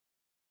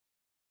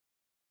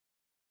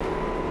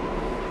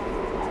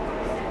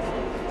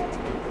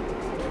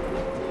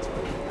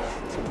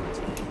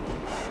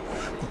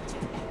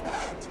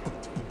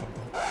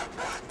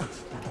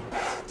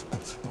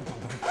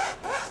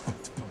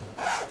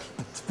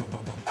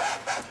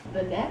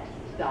The next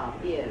stop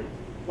is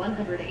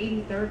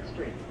 183rd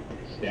Street.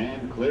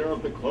 Stand clear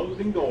of the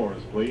closing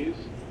doors, please.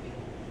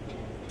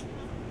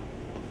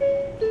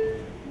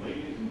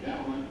 Ladies and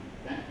gentlemen,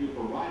 thank you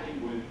for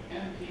riding with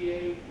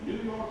MTA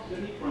New York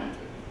City Transit.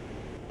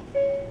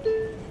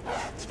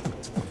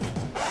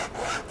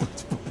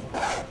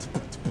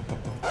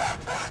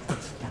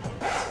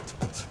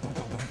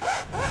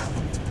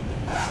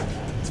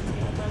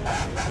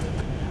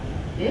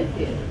 This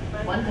is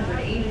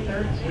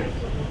 183rd Street.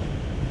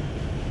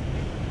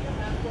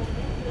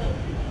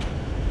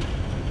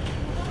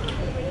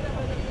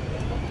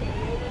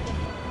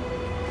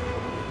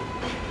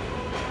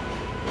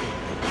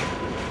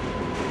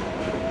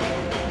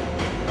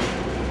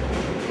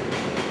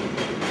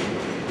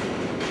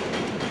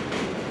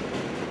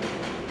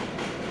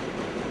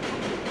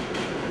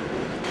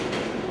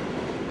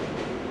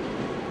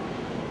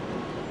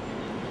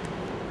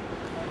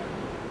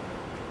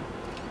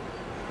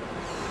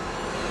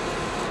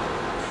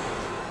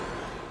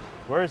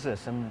 Where is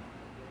this? I'm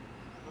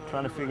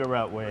trying to figure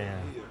out where I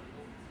am.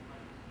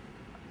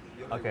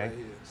 Okay,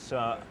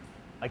 so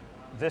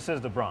this is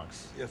the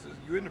Bronx. Yes,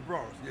 you're in the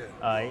Bronx, yeah.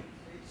 All right,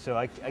 so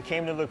I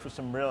came to look for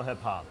some real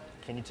hip hop.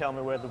 Can you tell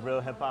me where the real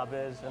hip hop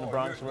is in the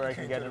Bronx, where I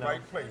can get it? The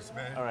right place,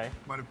 man. All right.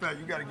 Matter of fact,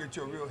 you got to get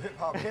your real hip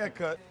hop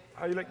haircut.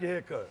 How you like your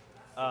haircut?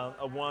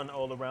 A one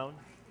all around.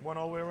 One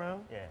all the way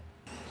around? Yeah.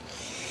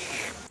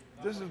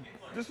 This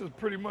is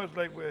pretty much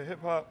like where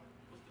hip hop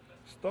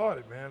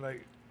started, man.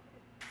 Like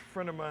a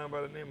friend of mine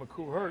by the name of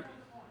Kool Herc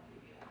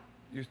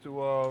used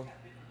to,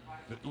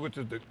 which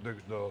is the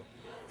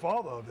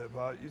father of hip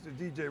hop, used to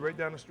DJ right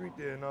down the street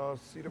there in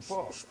Cedar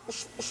Park.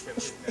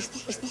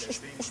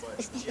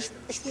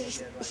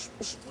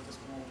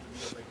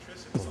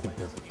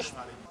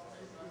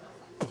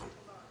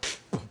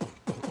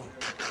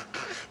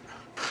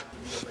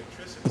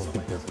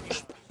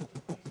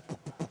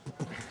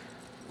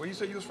 Where you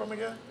say you was from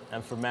again?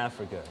 I'm from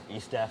Africa,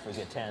 East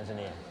Africa,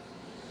 Tanzania.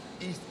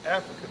 East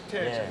Africa,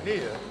 Tanzania?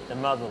 Yeah, the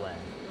motherland.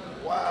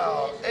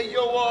 Wow. Hey,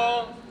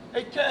 yo,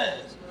 hey,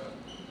 Caz.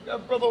 Got a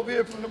brother over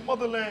here from the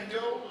motherland,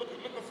 yo. Looking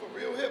for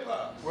real hip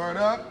hop. Word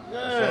up?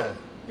 Yeah.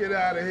 Get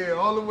out of here.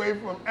 All the way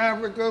from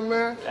Africa,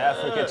 man.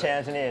 Africa,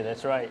 Tanzania,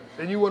 that's right.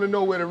 And you want to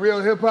know where the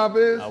real hip hop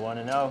is? I want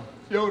to know.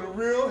 Yo, the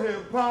real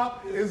hip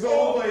hop is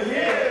over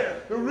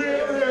here. The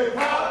real hip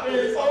hop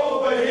is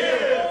over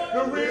here.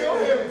 The real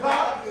hip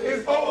hop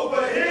is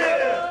over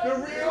here. The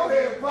real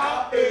hip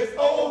hop is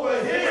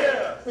over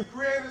here. The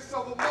greatest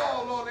of them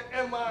all on the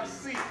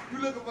MIC. You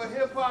looking for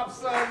hip hop,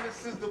 son?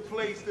 This is the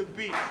place to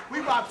be. We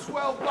about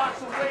 12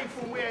 blocks away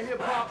from where hip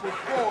hop was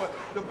born.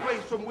 The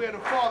place from where the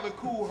father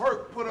Kool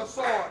Herc put us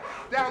on.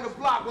 Down the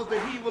block was the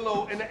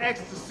Hevalo and the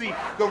Ecstasy.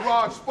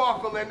 Garage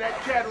Sparkle and that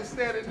cat who's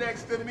standing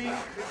next to me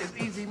is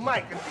Easy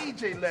Mike, a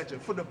DJ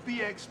legend for the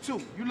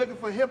BX2. You looking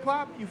for hip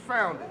hop? You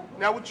found it.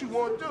 Now what you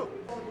want to do?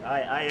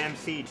 I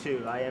MC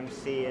too. I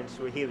MC in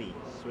Swahili.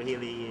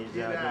 Swahili is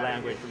the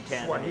language from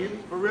Tanzania. Swahili?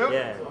 For real?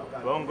 Yeah.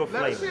 Bongo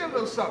flavor. Let us see a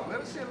little something.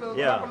 Let us see a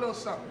little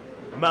something.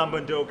 Mambo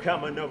ndo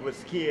kama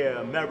navyosikia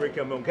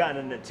America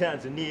muungana na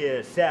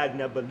Tanzania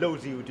Sagna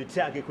balozi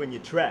ututake kwenye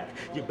track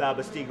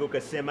Jibaba stigo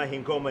kasema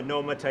hingoma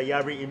noma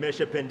tayari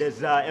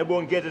imeshapendeza Ebu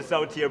ongeza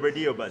sauti ya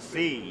radio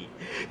basi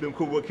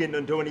Lumku wa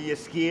kinondoni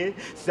yasikie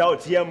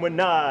sauti ya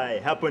mwanai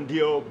Hapo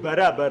ndio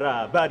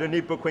barabara bado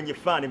nipo kwenye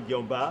fani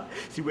mjomba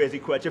Siwezi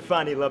kuacha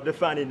fani labda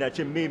fani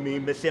nache mimi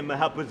Mesema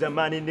hapo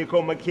zamani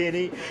niko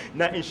makini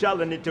Na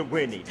inshallah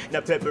nitawini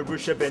Na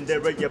peperusha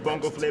bendera ya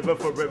bongo flavor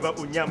forever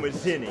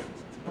unyamwezini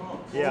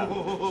Yeah.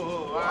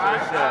 All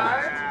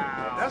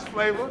right. That's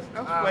flavor.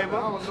 That's flavor.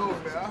 I don't know,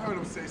 man. I heard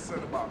him say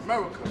something about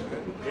America,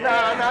 man.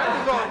 Yeah. Nah, it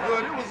was all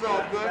good. It was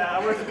all good. I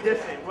wasn't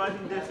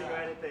dissing or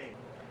anything.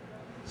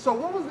 So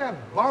what was that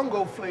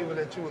bongo flavor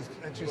that you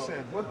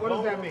said? What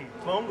does that mean?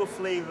 Bongo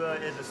flavor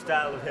is a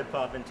style of hip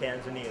hop in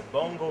Tanzania.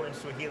 Bongo in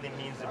Swahili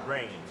means the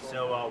brain.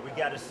 So we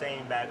got a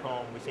saying back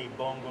home. We say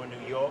bongo in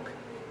New York.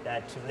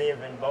 That to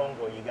live in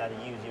Bongo, you got to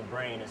use your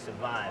brain to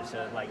survive.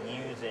 So it's like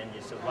using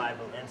your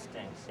survival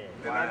instincts.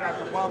 And I got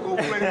the bongo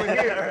flavor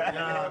here. You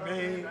know what I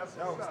mean? That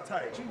was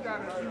tight. You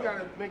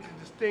gotta make the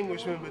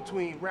distinguishment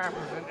between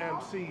rappers and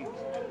MCs.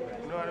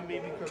 You know what I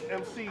mean? Because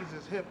MCs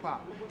is hip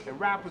hop and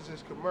rappers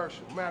is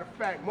commercial. Matter of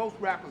fact, most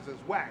rappers is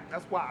whack.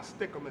 That's why I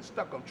stick them and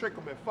stuck them, trick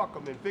them and fuck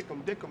them and vic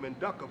them, dick them and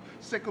duck them,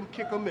 sick them,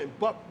 kick them and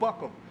buck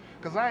them.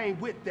 Cause I ain't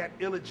with that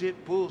illegit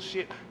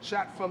bullshit,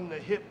 shot from the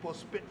hip or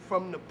spit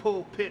from the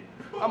pulpit.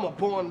 I'm a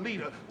born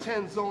leader,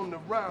 10's on the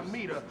rhyme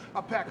meter.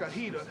 I pack a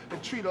heater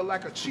and treat her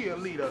like a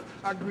cheerleader.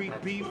 I greet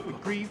beef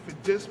with grief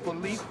and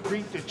disbelief,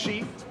 greet the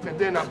chief, and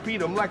then I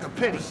beat him like a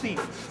petty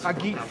thief. I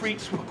geek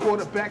freaks with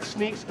quarterback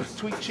sneaks,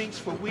 tweet cheeks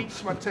for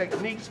weeks. My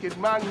techniques get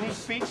my knee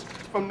feats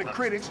from the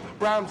critics.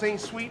 Rhymes ain't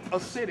sweet,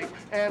 acidic,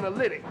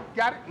 analytic.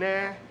 Got it?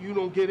 Nah, you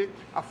don't get it.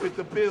 I fit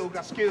the bill,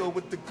 got skill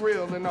with the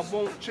grill, and I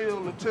won't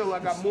chill until I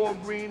got more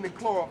more green than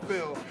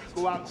chlorophyll.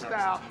 Go out in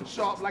style,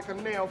 sharp like a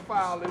nail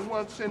file. And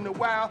once in a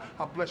while,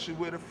 I bless you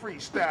with a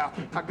freestyle.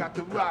 I got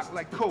the rock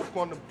like Coke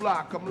on the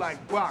block. I'm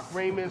like Bach,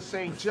 Raymond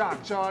St.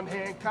 Jock, John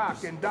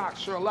Hancock, and Doc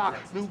Sherlock.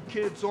 New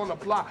kids on the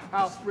block,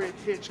 Alfred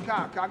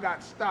Hitchcock. I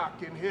got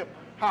stock in hip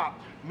hop.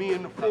 Me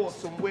and the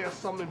foursome, wear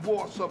some and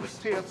wore some,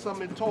 tear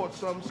some and tore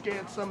some,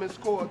 scared some and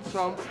scored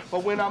some.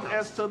 But when I'm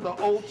S to the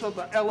O to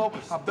the L-O,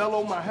 I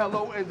bellow my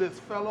hello, and this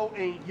fellow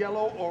ain't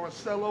yellow or a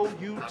cello,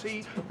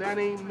 U-T, that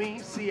ain't me,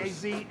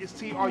 C-A-Z, it's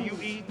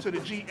T-R-U-E to the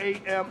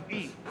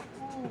G-A-M-E.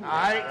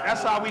 Alright,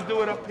 that's how we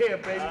do it up here,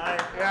 baby.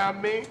 Right. You know what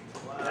I mean?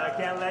 I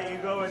can't let you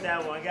go with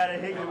that one. Gotta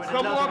hit you with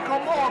Come another on,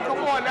 come one. on, come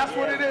on, that's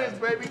what it is,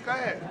 baby, go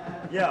ahead.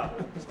 Yo,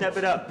 step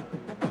it up.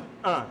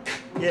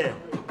 Yeah.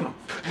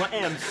 My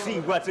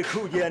MC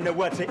watakuja na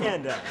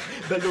wataenda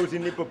balozi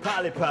nipo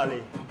pale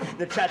pale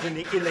na tata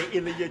ni ile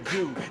ya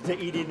juu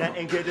zaidi na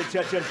engeza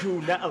chacha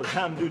juu na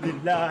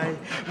alhamdulillah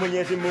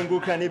Mwenyezi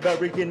Mungu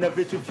kanibariki na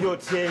vitu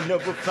vyote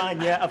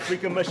navyofanya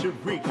Afrika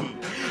Mashariki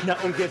na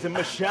ongeza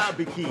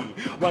mashabiki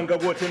wanga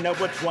wote na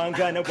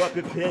watwanga na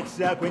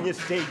wapepeta kwenye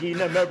stage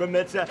na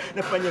meremeta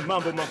nafanya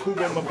mambo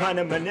makubwa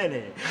mapana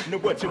manene na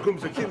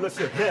wachagumza kila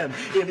sehemu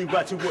ili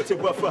watu wote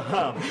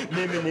wafahamu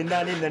mimi ni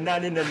nani na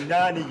nani na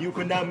nani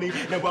yuko nami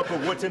na wapo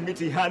wote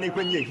mitihani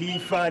kwenye hii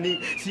fani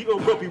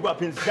siogopi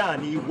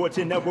wapinzani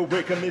wote na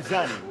waweka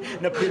mezani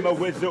na pima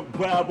uwezo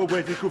wao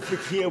wawezi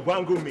kufikia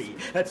wangu mi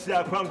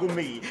hata kwangu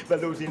mi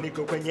balozi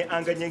niko kwenye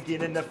anga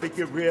nyingine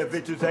nafikiria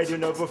vitu zaidi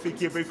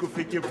unavyofikiri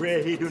kufikiria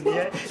hii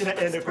dunia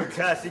inaenda kwa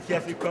kasi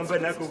kiasi kwamba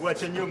na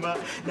kuwacha nyuma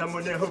na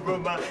mwenye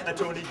huruma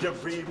atoni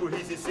jaribu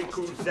hizi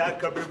siku za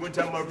karibu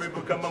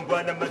ntamaribu kama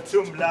mbwana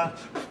matumla.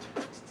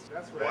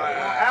 That's right.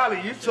 Wow.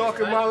 Ali, you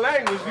talking my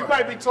language. You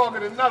might be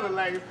talking another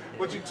language,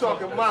 but you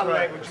talking my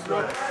language. You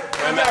know?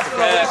 Grand Master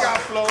Caz. We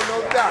got flow,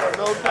 no doubt,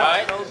 no doubt,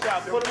 right. no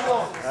doubt. Put them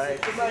on.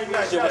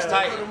 Shit was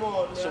tight.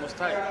 Shit was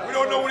tight. We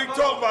don't know what he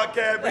talking about,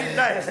 Caz, but he's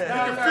nice. You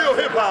can feel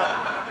hip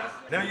hop.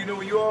 Now you know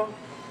where you are?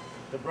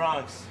 The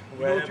Bronx,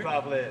 where hip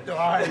hop lives. All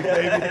right,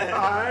 baby. All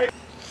right.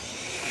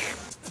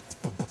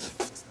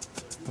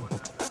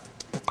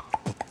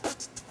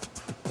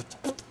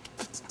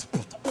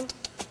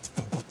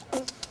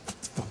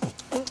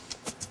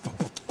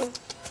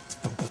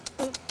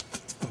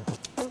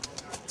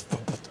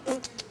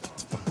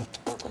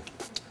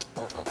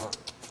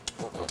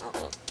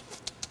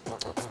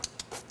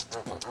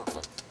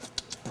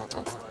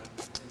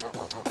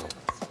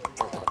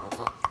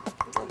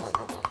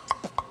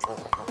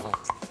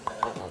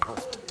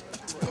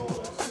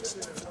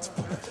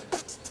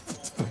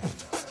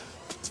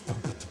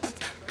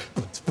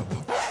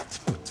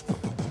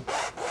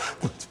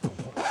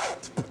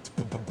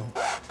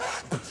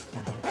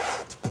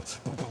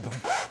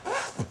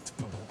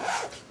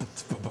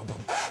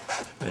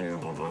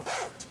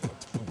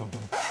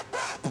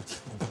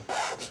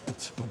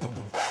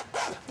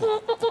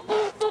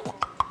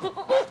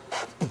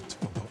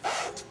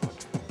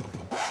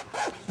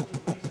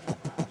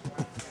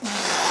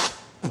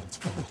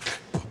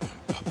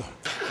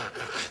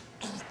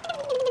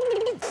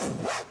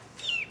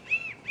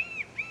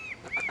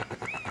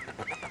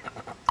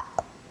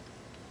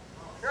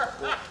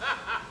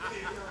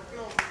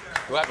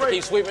 Do I have to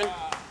keep sweeping?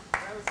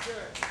 That was good.